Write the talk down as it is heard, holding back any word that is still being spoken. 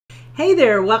Hey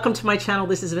there, welcome to my channel.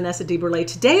 This is Vanessa DeBurlet.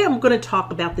 Today I'm going to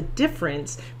talk about the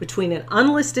difference between an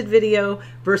unlisted video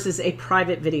versus a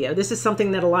private video. This is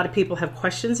something that a lot of people have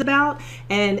questions about,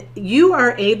 and you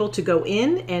are able to go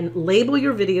in and label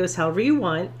your videos however you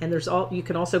want, and you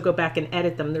can also go back and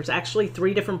edit them. There's actually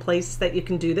 3 different places that you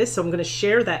can do this, so I'm going to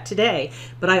share that today.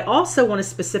 But I also want to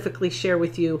specifically share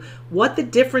with you what the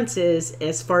difference is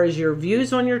as far as your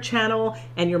views on your channel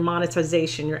and your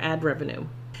monetization, your ad revenue.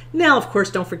 Now, of course,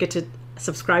 don't forget to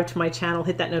subscribe to my channel,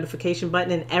 hit that notification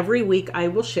button, and every week I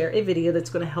will share a video that's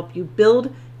going to help you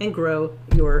build and grow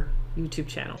your YouTube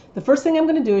channel. The first thing I'm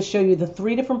going to do is show you the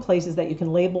 3 different places that you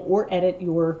can label or edit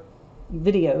your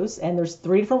videos, and there's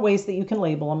 3 different ways that you can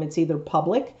label them. It's either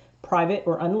public, private,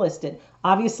 or unlisted.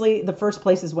 Obviously, the first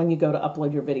place is when you go to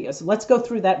upload your video. So let's go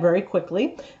through that very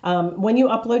quickly. When you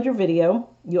upload your video,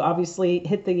 you obviously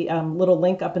hit the little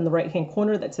link up in the right-hand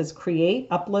corner that says Create,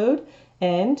 Upload,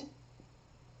 and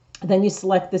then you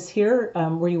select this here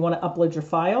where you want to upload your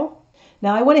file.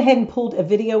 Now, I went ahead and pulled a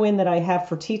video in that I have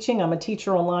for teaching. I'm a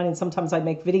teacher online, and sometimes I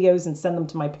make videos and send them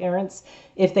to my parents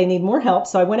if they need more help.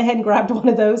 So I went ahead and grabbed one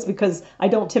of those because I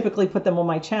don't typically put them on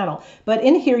my channel. But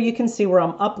in here, you can see where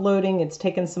I'm uploading. It's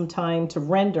taken some time to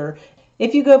render.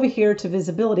 If you go over here to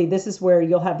visibility, this is where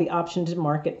you'll have the option to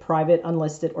mark it private,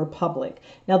 unlisted, or public.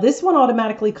 Now, this one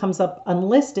automatically comes up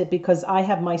unlisted because I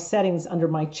have my settings under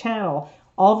my channel.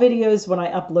 All videos, when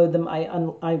I upload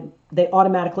them, they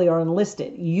automatically are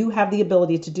unlisted. You have the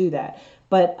ability to do that,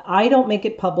 but I don't make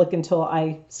it public until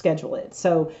I schedule it.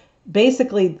 So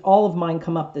basically, all of mine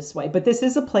come up this way, but this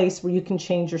is a place where you can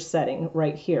change your setting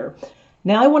right here.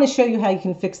 Now I want to show you how you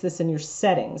can fix this in your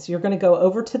settings. You're going to go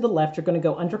over to the left. You're going to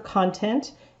go under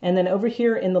Content, and then over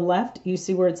here in the left, you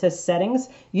see where it says Settings.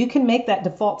 You can make that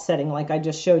default setting like I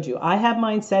just showed you. I have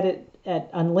mine set at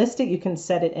unlisted. You can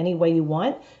set it any way you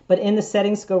want, but in the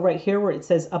settings, go right here where it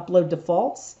says Upload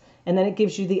Defaults, and then it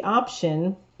gives you the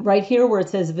option right here where it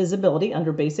says Visibility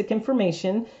under Basic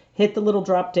Information. Hit the little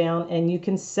drop down and you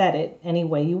can set it any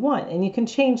way you want, and you can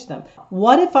change them.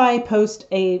 What if I post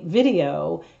a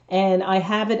video and I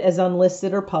have it as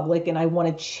unlisted or public and I want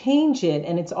to change it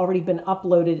and it's already been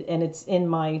uploaded and it's in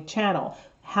my channel?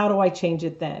 How do I change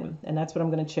it then? And that's what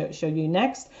I'm going to show you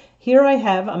next. Here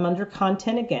I'm under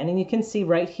Content again, and you can see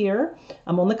right here,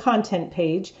 I'm on the content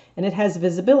page, and it has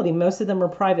visibility. Most of them are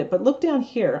private, but look down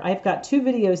here. I've got 2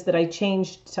 videos that I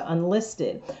changed to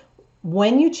unlisted.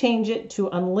 When you change it to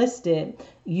unlisted,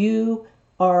 you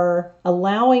are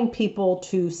allowing people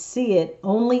to see it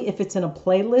only if it's in a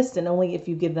playlist and only if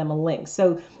you give them a link.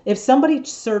 So if somebody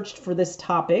searched for this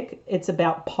topic, it's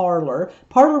about Parler.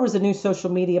 Parler was a new social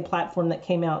media platform that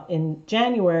came out in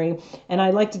January, and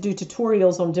I like to do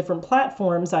tutorials on different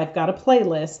platforms. I've got a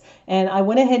playlist, and I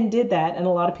went ahead and did that, and a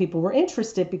lot of people were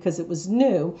interested because it was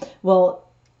new. Well,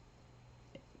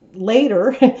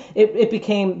 later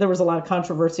there was a lot of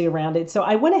controversy around it. So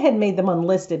I went ahead and made them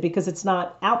unlisted because it's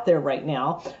not out there right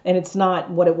now and it's not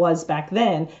what it was back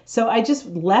then. So I just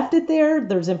left it there.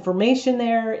 There's information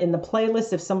there in the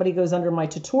playlist. If somebody goes under my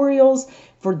tutorials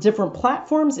for different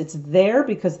platforms, it's there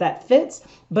because that fits,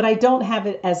 but I don't have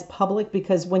it as public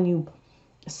because when you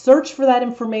search for that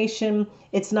information,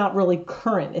 it's not really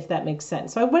current, if that makes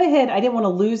sense. So I went ahead, I didn't want to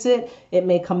lose it. It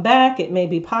may come back, it may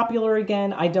be popular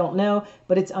again, I don't know,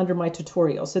 but it's under my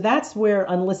tutorial. So that's where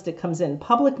unlisted comes in.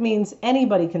 Public means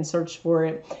anybody can search for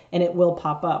it and it will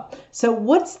pop up. So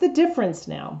what's the difference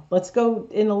now? Let's go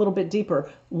in a little bit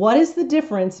deeper. What is the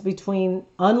difference between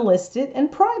unlisted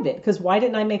and private? Because why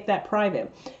didn't I make that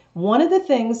private? One of the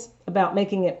things about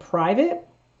making it private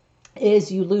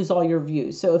is you lose all your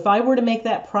views. So if I were to make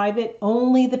that private,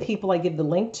 only the people I give the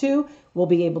link to will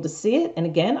be able to see it. And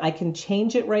again, I can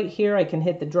change it right here. I can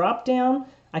hit the drop down.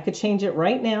 I could change it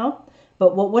right now.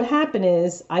 But what would happen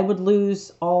is I would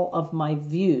lose all of my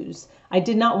views. I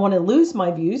did not want to lose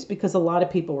my views because a lot of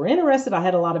people were interested. I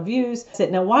had a lot of views. I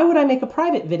said, now why would I make a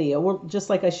private video? Well, just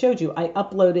like I showed you, I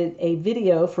uploaded a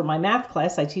video for my math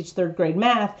class. I teach 3rd grade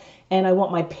math, and I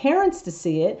want my parents to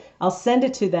see it. I'll send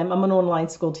it to them. I'm an online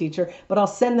school teacher, but I'll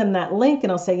send them that link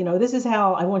and I'll say, this is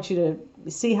how I want you to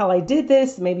see how I did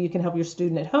this. Maybe you can help your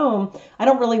student at home. I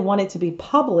don't really want it to be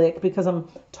public because I'm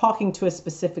talking to a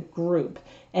specific group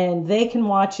and they can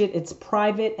watch it. It's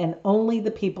private and only the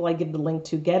people I give the link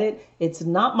to get it. It's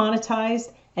not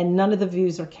monetized and none of the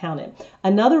views are counted.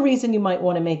 Another reason you might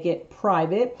want to make it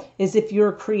private is if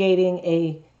you're creating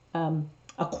a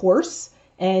course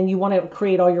and you want to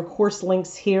create all your course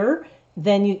links here,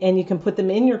 then you can put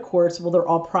them in your course. Well, they're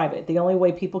all private. The only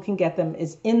way people can get them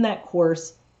is in that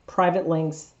course, private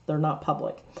links. They're not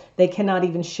public. They cannot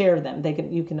even share them.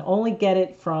 You can only get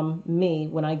it from me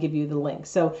when I give you the link.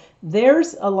 So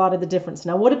there's a lot of the difference.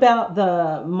 Now, what about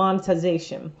the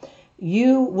monetization?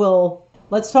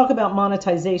 Let's talk about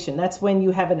monetization. That's when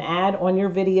you have an ad on your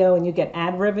video and you get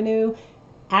ad revenue.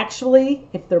 Actually,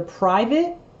 if they're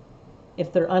private,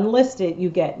 if they're unlisted, you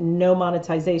get no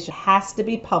monetization. It has to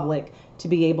be public to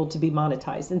be able to be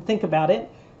monetized. And think about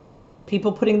it.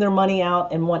 People putting their money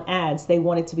out and want ads, they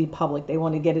want it to be public. They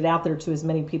want to get it out there to as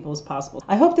many people as possible.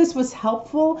 I hope this was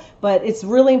helpful, but it's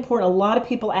really important. A lot of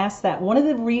people ask that. One of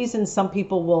the reasons some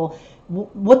people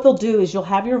what they'll do is you'll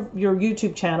have your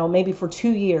YouTube channel maybe for 2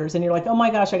 years and you're like, oh my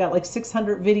gosh, I got like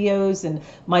 600 videos and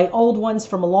my old ones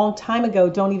from a long time ago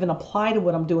don't even apply to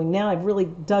what I'm doing now. I've really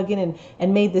dug in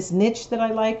and made this niche that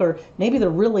I like, or maybe they're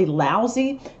really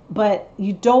lousy, but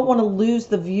you don't want to lose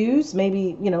the views.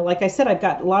 Maybe, like I said, I've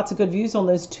got lots of good views on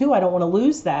those too. I don't want to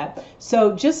lose that.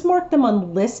 So just mark them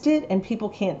unlisted and people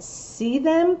can't see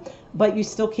them, but you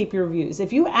still keep your views.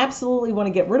 If you absolutely want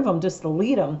to get rid of them, just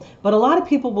delete them. But a lot of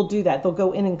people will do that. They'll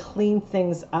go in and clean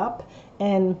things up,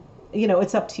 and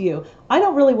it's up to you. I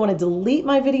don't really want to delete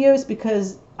my videos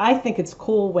because I think it's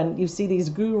cool when you see these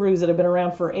gurus that have been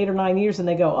around for 8 or 9 years and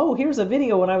they go, oh, here's a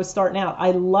video when I was starting out.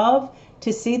 I love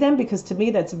to see them because to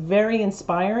me that's very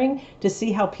inspiring to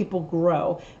see how people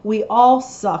grow. We all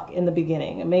suck in the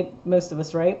beginning, and most of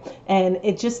us, right? And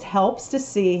it just helps to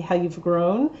see how you've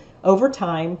grown over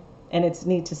time, and it's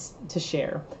neat to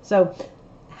share. So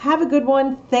have a good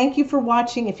one. Thank you for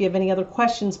watching. If you have any other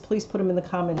questions, please put them in the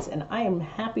comments, and I am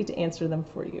happy to answer them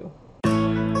for you.